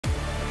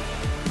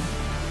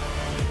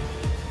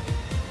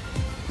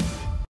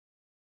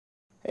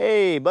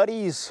Hey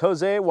buddies,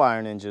 Jose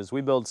Wire Ninjas.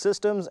 We build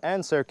systems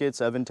and circuits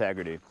of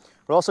integrity.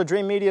 We're also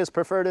Dreamedia's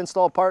preferred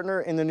install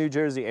partner in the New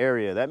Jersey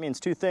area. That means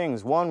two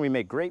things. One, we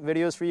make great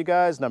videos for you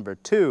guys. Number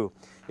two,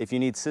 if you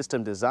need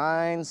system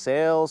design,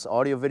 sales,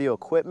 audio video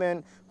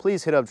equipment,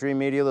 please hit up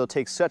Dreamedia. They'll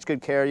take such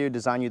good care of you,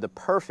 design you the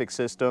perfect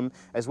system,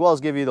 as well as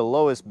give you the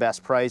lowest,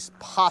 best price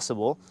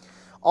possible.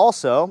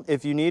 Also,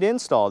 if you need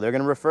install, they're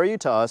going to refer you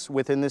to us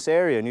within this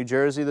area, New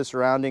Jersey, the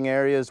surrounding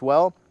area as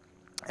well.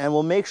 And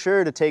we'll make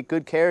sure to take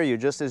good care of you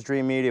just as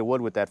Dreamedia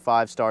would with that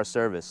 5-star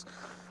service.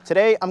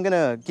 Today, I'm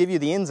gonna give you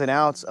the ins and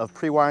outs of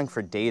pre-wiring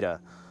for data.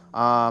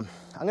 I'm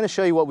gonna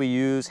show you what we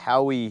use,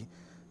 how we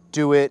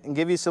do it, and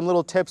give you some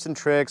little tips and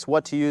tricks,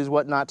 what to use,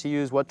 what not to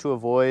use, what to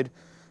avoid,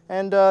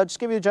 and just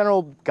give you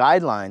general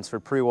guidelines for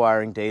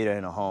pre-wiring data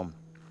in a home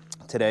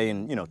today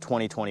in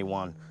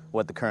 2021,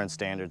 what the current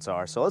standards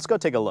are. So let's go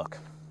take a look.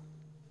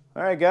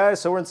 All right guys,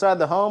 so we're inside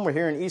the home. We're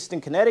here in Easton,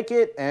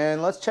 Connecticut,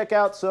 and let's check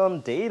out some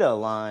data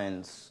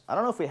lines. I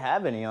don't know if we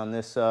have any on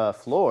this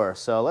floor,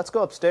 so let's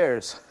go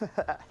upstairs.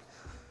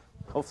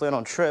 Hopefully I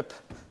don't trip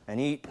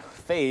and eat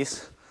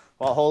face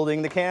while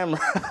holding the camera.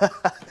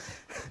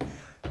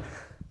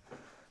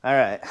 All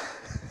right.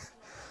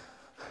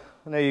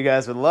 I know you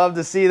guys would love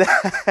to see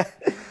that.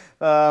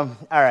 All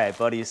right,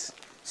 buddies.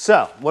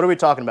 So, what are we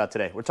talking about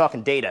today? We're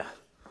talking data.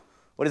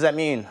 What does that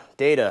mean?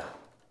 Data.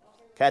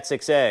 Cat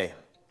 6A.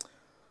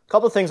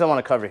 Couple of things I want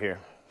to cover here.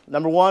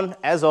 Number one,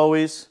 as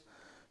always,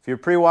 if you're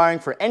pre-wiring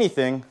for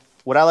anything,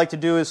 what I like to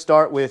do is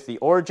start with the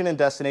origin and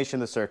destination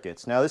of the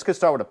circuits. Now this could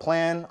start with a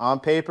plan on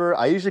paper.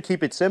 I usually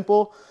keep it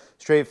simple,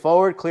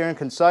 straightforward, clear and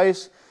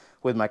concise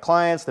with my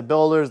clients, the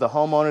builders, the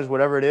homeowners,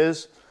 whatever it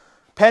is.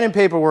 Pen and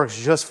paper works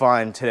just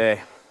fine today.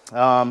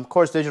 Of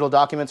course, digital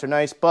documents are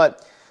nice,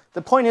 but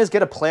the point is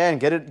get a plan,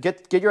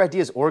 get your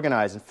ideas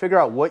organized and figure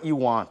out what you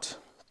want.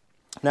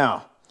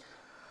 Now,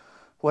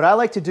 what I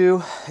like to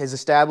do is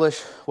establish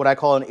what I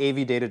call an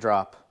AV data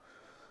drop.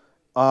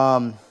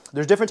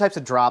 There's different types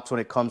of drops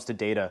when it comes to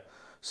data.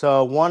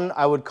 So one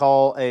I would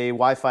call a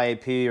Wi-Fi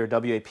AP or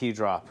WAP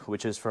drop,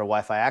 which is for a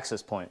Wi-Fi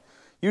access point.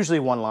 Usually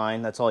one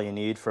line, that's all you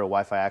need for a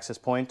Wi-Fi access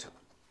point.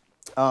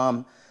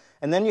 And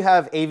then you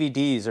have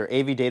AVDs or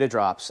AV data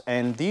drops.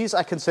 And these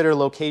I consider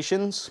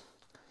locations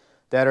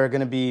that are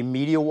gonna be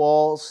media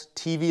walls,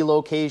 TV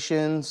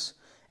locations,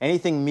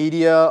 anything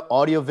media,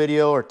 audio,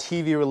 video, or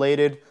TV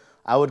related.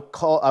 I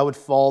would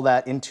fall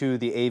that into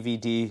the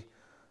AVD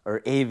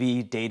or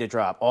AV data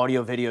drop,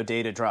 audio video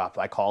data drop,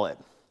 I call it.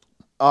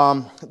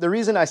 The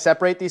reason I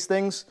separate these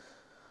things,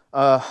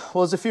 well,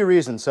 there's a few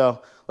reasons.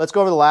 So let's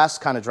go over the last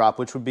kind of drop,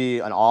 which would be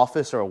an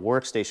office or a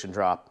workstation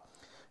drop.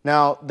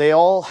 Now, they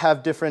all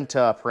have different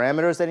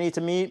parameters that need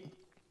to meet.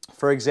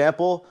 For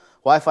example,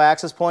 Wi-Fi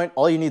access point,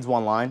 all you need is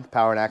one line,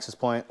 power and access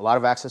point. A lot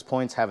of access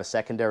points have a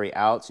secondary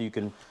out, so you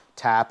can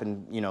tap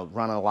and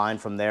run a line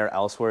from there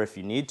elsewhere if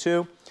you need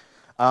to.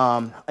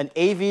 An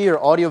AV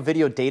or audio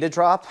video data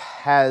drop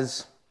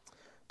has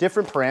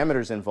different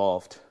parameters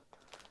involved.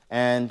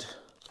 And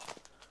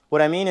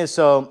what I mean is,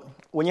 so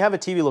when you have a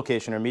TV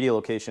location or media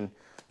location,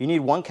 you need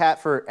one cat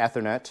for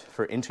Ethernet,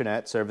 for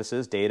internet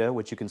services, data,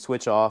 which you can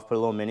switch off, put a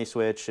little mini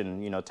switch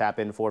and tap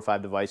in 4 or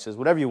 5 devices,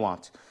 whatever you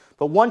want.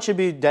 But one should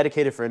be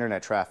dedicated for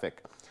internet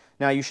traffic.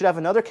 Now you should have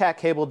another cat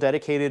cable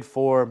dedicated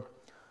for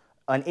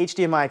an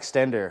HDMI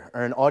extender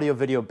or an audio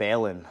video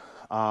bail-in.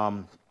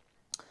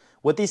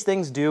 What these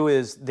things do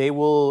is they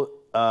will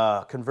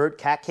convert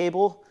cat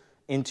cable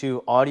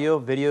into audio,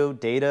 video,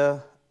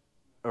 data,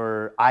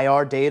 or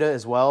IR data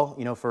as well,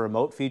 for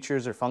remote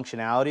features or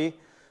functionality.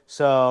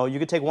 So you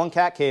could take one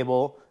cat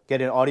cable, get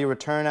an audio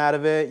return out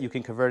of it, you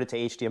can convert it to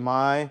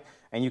HDMI,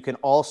 and you can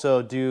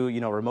also do,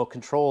 remote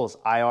controls,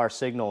 IR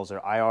signals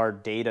or IR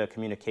data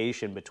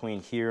communication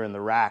between here and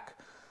the rack.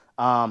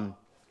 And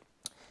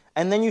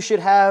then you should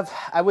have,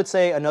 I would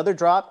say, another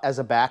drop as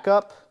a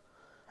backup.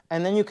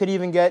 And then you could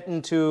even get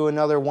into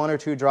another 1 or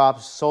 2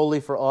 drops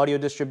solely for audio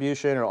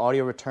distribution or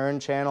audio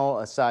return channel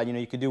aside.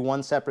 You could do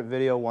one separate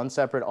video, one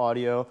separate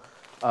audio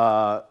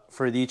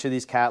for each of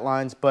these cat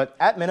lines. But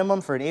at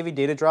minimum for an AV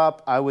data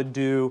drop, I would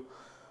do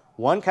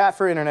one cat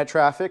for internet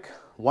traffic,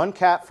 one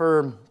cat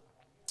for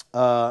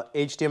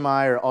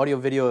HDMI or audio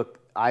video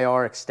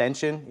IR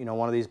extension,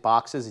 one of these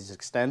boxes, these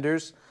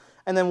extenders,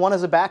 and then one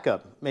as a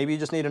backup. Maybe you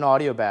just need an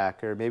audio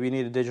back, or maybe you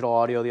need a digital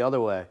audio the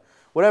other way.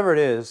 Whatever it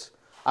is,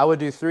 I would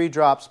do 3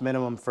 drops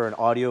minimum for an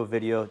audio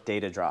video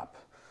data drop.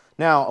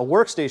 Now, a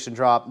workstation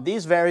drop,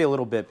 these vary a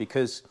little bit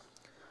because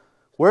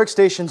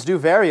workstations do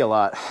vary a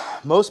lot.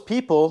 Most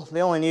people,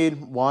 they only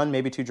need 1,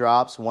 maybe 2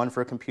 drops, one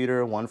for a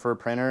computer, one for a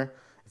printer,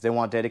 if they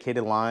want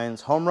dedicated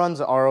lines. Home runs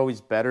are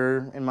always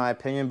better in my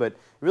opinion, but it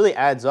really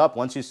adds up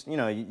once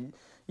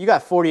you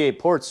got 48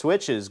 port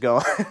switches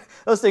going.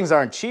 Those things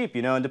aren't cheap,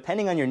 and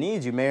depending on your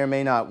needs, you may or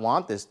may not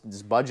want this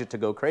budget to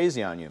go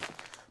crazy on you.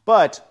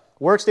 But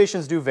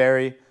workstations do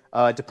vary.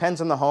 It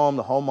depends on the home,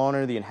 the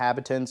homeowner, the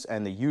inhabitants,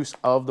 and the use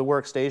of the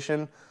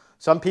workstation.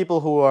 Some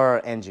people who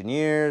are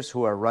engineers,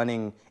 who are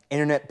running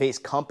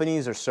internet-based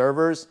companies or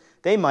servers,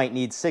 they might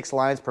need 6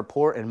 lines per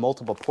port and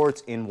multiple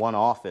ports in one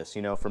office,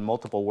 you know, for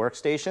multiple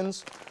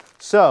workstations.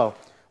 So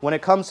when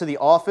it comes to the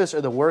office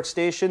or the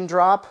workstation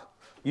drop,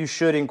 you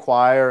should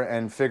inquire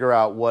and figure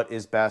out what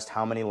is best,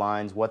 how many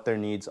lines, what their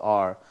needs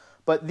are.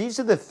 But these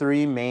are the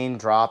 3 main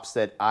drops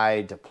that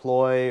I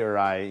deploy or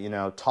I, you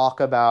know, talk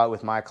about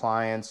with my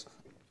clients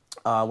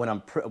when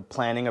I'm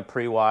planning a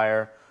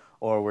PreWire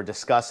or we're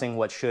discussing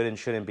what should and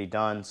shouldn't be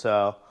done.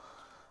 So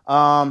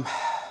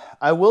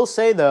I will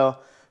say though,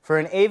 for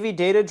an AV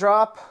data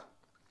drop,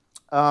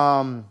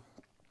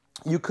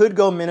 you could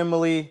go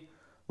minimally,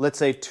 let's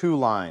say 2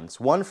 lines,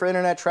 1 for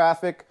internet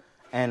traffic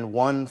and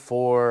 1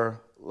 for,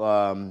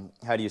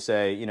 how do you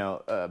say, you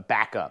know,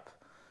 backup.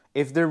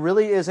 If there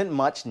really isn't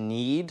much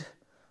need,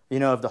 you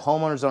know, if the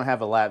homeowners don't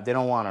have a lab, they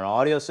don't want an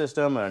audio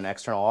system or an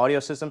external audio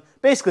system,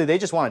 basically they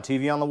just want a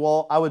TV on the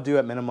wall, I would do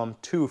at minimum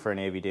 2 for an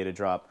AV data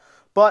drop.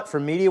 But for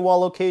media wall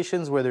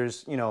locations where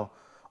there's, you know,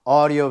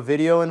 audio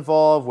video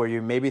involved, where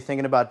you're maybe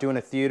thinking about doing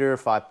a theater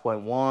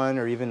 5.1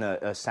 or even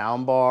a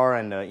sound bar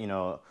and a, you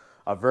know,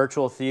 a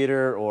virtual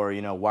theater or,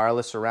 you know,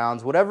 wireless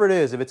surrounds, whatever it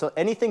is, if it's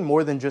anything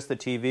more than just the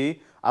TV,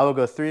 I would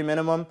go 3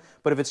 minimum.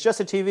 But if it's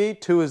just a TV,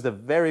 2 is the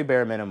very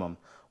bare minimum.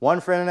 1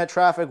 for internet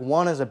traffic,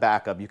 1 as a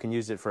backup. You can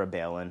use it for a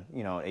bail-in,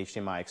 you know,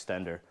 HDMI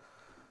extender.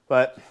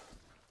 But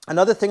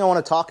another thing I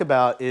want to talk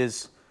about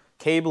is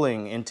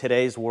cabling in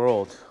today's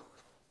world.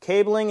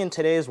 Cabling in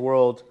today's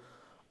world,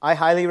 I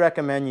highly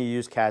recommend you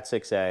use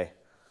Cat6a.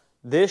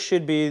 This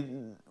should be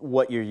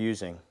what you're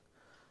using.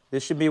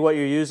 This should be what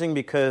you're using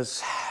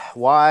because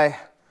why?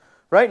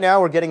 Right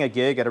now we're getting a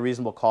gig at a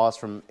reasonable cost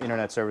from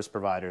internet service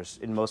providers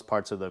in most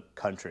parts of the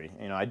country.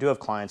 You know, I do have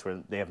clients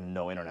where they have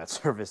no internet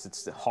service.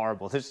 It's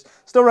horrible. They're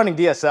still running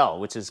DSL,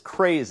 which is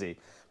crazy,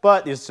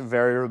 but there's some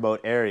very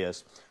remote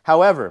areas.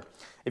 However,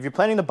 if you're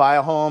planning to buy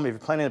a home, if you're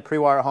planning to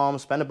pre-wire a home,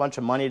 spend a bunch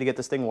of money to get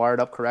this thing wired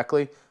up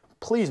correctly,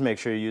 please make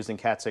sure you're using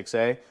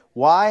Cat6a.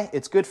 Why?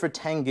 It's good for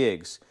 10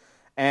 gigs.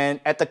 And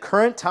at the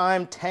current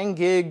time, 10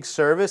 gig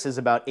service is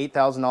about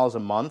 $8,000 a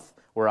month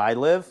where I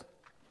live.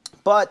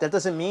 But that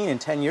doesn't mean in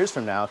 10 years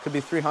from now, it could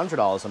be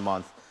 $300 a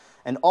month.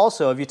 And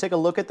also, if you take a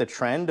look at the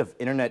trend of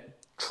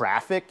internet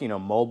traffic, you know,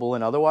 mobile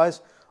and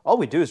otherwise, all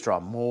we do is draw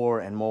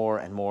more and more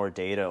and more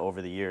data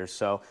over the years.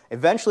 So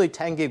eventually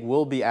 10 gig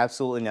will be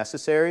absolutely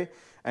necessary.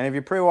 And if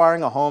you're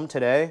pre-wiring a home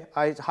today,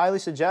 I highly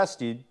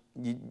suggest you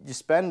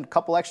spend a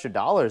couple extra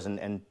dollars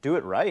and do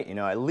it right. You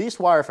know, at least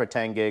wire for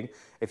 10 gig.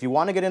 If you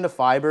want to get into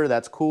fiber,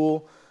 that's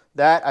cool.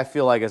 That I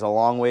feel like is a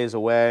long ways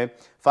away.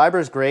 Fiber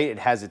is great. It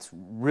has its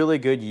really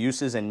good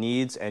uses and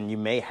needs, and you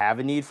may have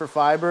a need for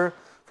fiber.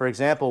 For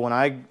example, when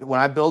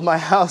I build my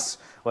house,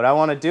 what I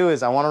want to do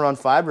is I want to run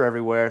fiber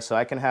everywhere so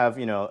I can have,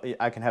 you know,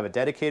 I can have a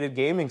dedicated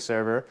gaming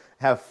server,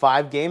 have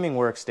 5 gaming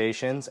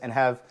workstations, and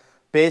have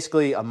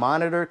basically a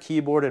monitor,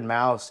 keyboard, and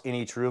mouse in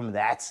each room.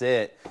 That's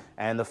it.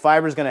 And the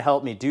fiber is going to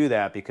help me do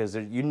that because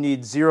you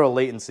need 0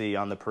 latency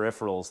on the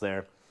peripherals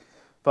there.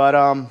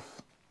 But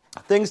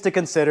things to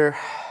consider.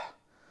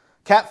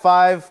 Cat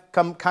 5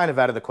 come kind of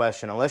out of the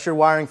question. Unless you're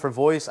wiring for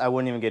voice, I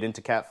wouldn't even get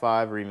into Cat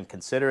 5 or even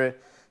consider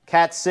it.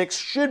 Cat 6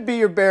 should be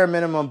your bare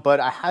minimum, but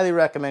I highly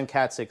recommend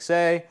Cat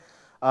 6a.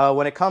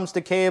 When it comes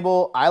to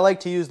cable, I like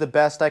to use the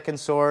best I can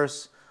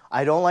source.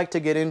 I don't like to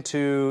get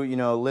into, you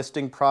know,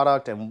 listing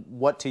product and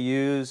what to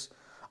use.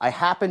 I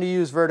happen to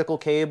use vertical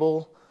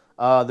cable.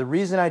 The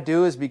reason I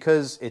do is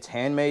because it's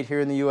handmade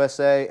here in the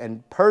USA,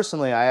 and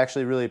personally, I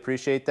actually really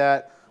appreciate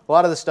that. A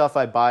lot of the stuff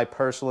I buy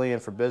personally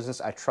and for business,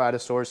 I try to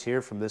source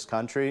here from this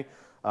country.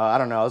 I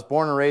don't know, I was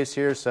born and raised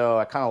here, so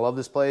I kind of love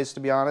this place,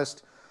 to be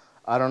honest.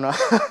 I don't know.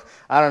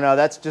 I don't know,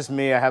 that's just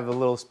me. I have a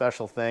little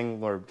special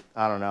thing, or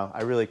I don't know,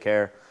 I really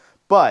care.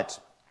 But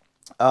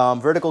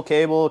vertical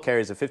cable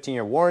carries a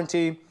 15-year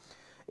warranty.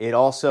 It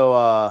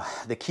also,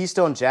 the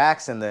Keystone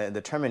jacks and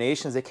the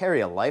terminations, they carry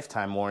a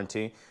lifetime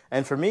warranty.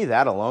 And for me,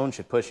 that alone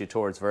should push you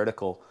towards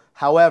vertical.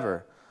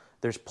 However,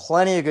 there's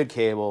plenty of good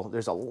cable.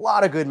 There's a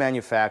lot of good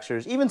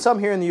manufacturers, even some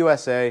here in the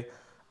USA.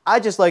 I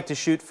just like to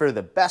shoot for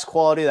the best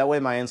quality. That way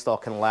my install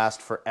can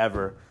last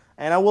forever.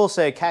 And I will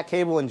say Cat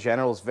cable in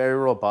general is very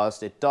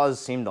robust. It does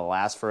seem to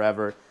last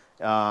forever,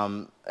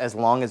 as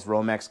long as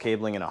Romex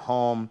cabling in a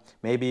home,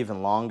 maybe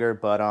even longer.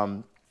 But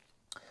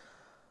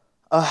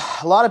a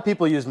lot of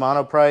people use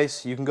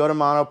Monoprice. You can go to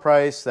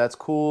Monoprice, that's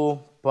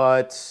cool,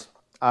 but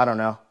I don't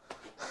know.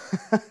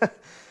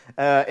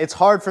 It's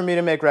hard for me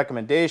to make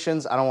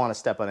recommendations. I don't want to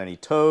step on any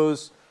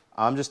toes.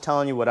 I'm just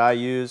telling you what I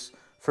use.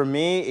 For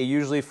me, it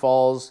usually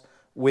falls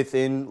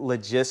within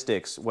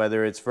logistics,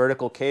 whether it's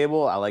vertical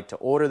cable, I like to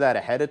order that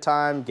ahead of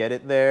time, get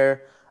it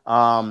there.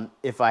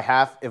 If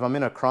I'm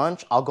in a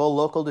crunch, I'll go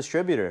local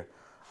distributor.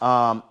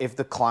 If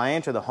the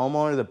client or the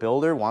homeowner, the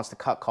builder wants to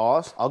cut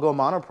costs, I'll go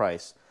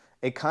Monoprice.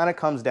 It kind of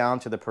comes down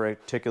to the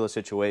particular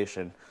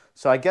situation.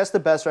 So I guess the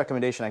best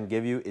recommendation I can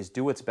give you is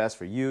do what's best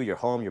for you, your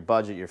home, your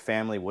budget, your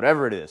family,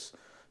 whatever it is.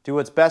 Do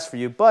what's best for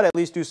you, but at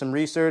least do some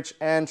research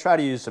and try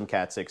to use some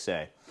Cat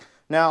 6a.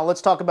 Now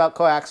let's talk about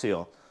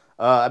coaxial.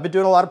 I've been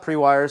doing a lot of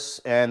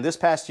pre-wires, and this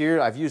past year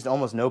I've used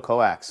almost no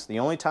coax. The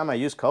only time I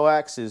use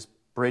coax is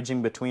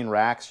bridging between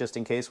racks just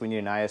in case we need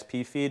an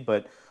ISP feed,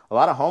 but a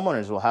lot of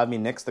homeowners will have me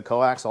nix the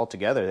coax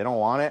altogether. They don't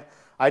want it.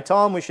 I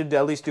tell them we should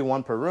at least do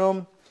one per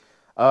room.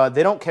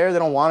 They don't care, they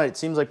don't want it. It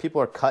seems like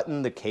people are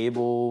cutting the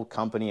cable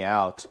company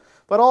out.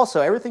 But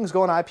also, everything's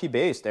going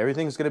IP-based.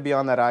 Everything's going to be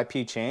on that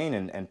IP chain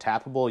and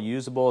tappable,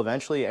 usable.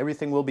 Eventually,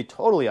 everything will be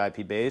totally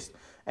IP-based,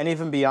 and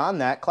even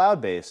beyond that,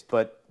 cloud-based.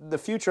 But the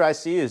future I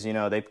see is, you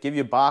know, they give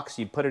you a box,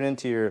 you put it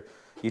into your,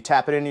 you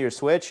tap it into your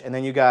switch, and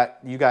then you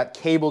got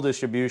cable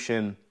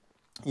distribution,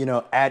 you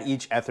know, at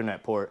each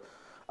Ethernet port.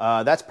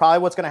 That's probably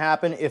what's going to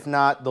happen. If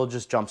not, they'll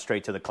just jump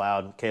straight to the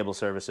cloud cable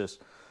services.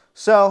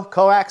 So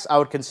coax, I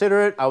would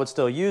consider it. I would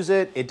still use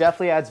it. It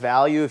definitely adds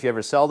value if you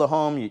ever sell the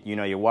home. You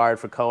know, you're wired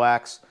for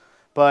coax.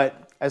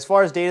 But as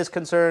far as data is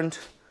concerned,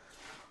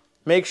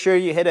 make sure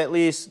you hit at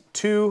least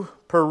 2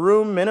 per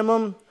room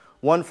minimum,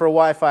 1 for a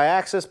Wi-Fi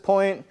access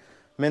point,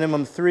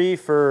 minimum 3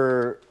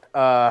 for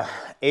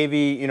AV,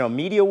 you know,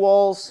 media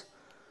walls,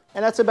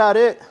 and that's about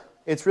it.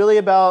 It's really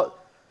about,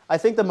 I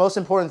think the most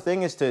important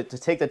thing is to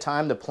take the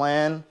time to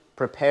plan,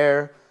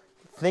 prepare,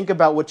 think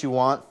about what you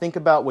want, think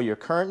about what your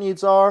current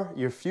needs are,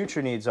 your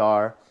future needs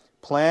are,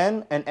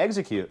 plan and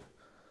execute.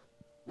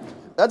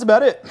 That's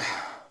about it.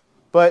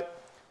 But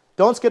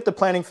don't skip the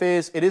planning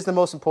phase. It is the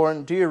most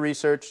important. Do your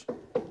research.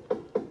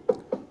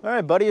 All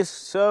right, buddies,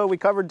 so we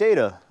covered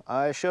data.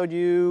 I showed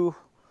you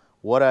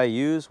what I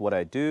use, what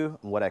I do,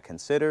 and what I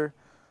consider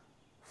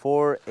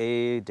for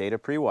a data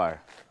PreWire.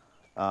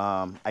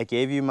 I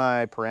gave you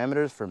my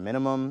parameters for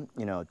minimum,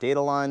 you know,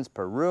 data lines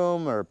per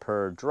room or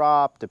per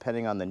drop,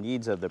 depending on the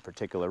needs of the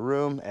particular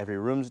room. Every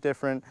room's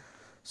different.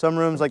 Some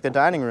rooms, like the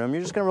dining room,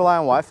 you're just gonna rely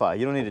on Wi-Fi.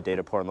 You don't need a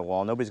data port on the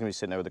wall. Nobody's gonna be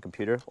sitting there with a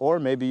computer. Or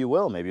maybe you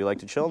will. Maybe you like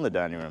to chill in the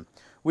dining room.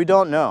 We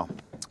don't know.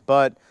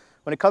 But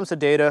when it comes to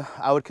data,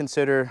 I would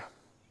consider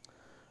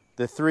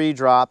the 3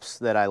 drops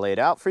that I laid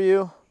out for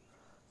you.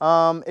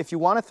 If you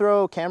want to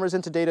throw cameras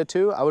into data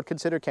too, I would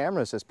consider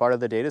cameras as part of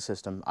the data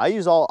system. I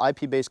use all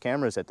IP-based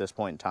cameras at this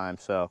point in time,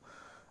 so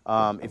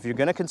if you're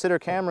going to consider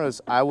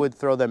cameras, I would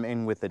throw them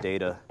in with the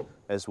data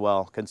as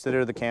well.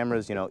 Consider the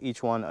cameras, you know,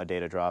 each one a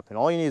data drop, and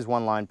all you need is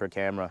 1 line per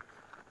camera.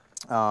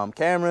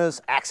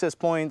 Cameras, access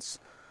points,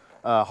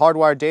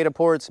 hardwired data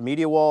ports,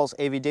 media walls,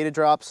 AV data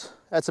drops,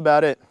 that's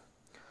about it.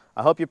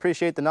 I hope you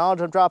appreciate the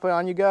knowledge I'm dropping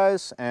on you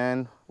guys,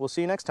 and we'll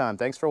see you next time.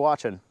 Thanks for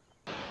watching.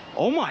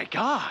 Oh my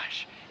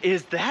gosh!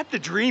 Is that the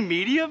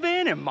Dreamedia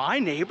van in my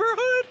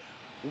neighborhood?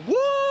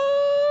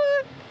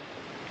 What?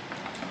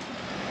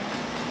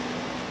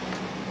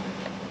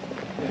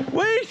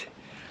 Wait!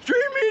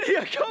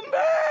 Dreamedia, come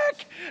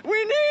back!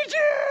 We need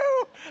you!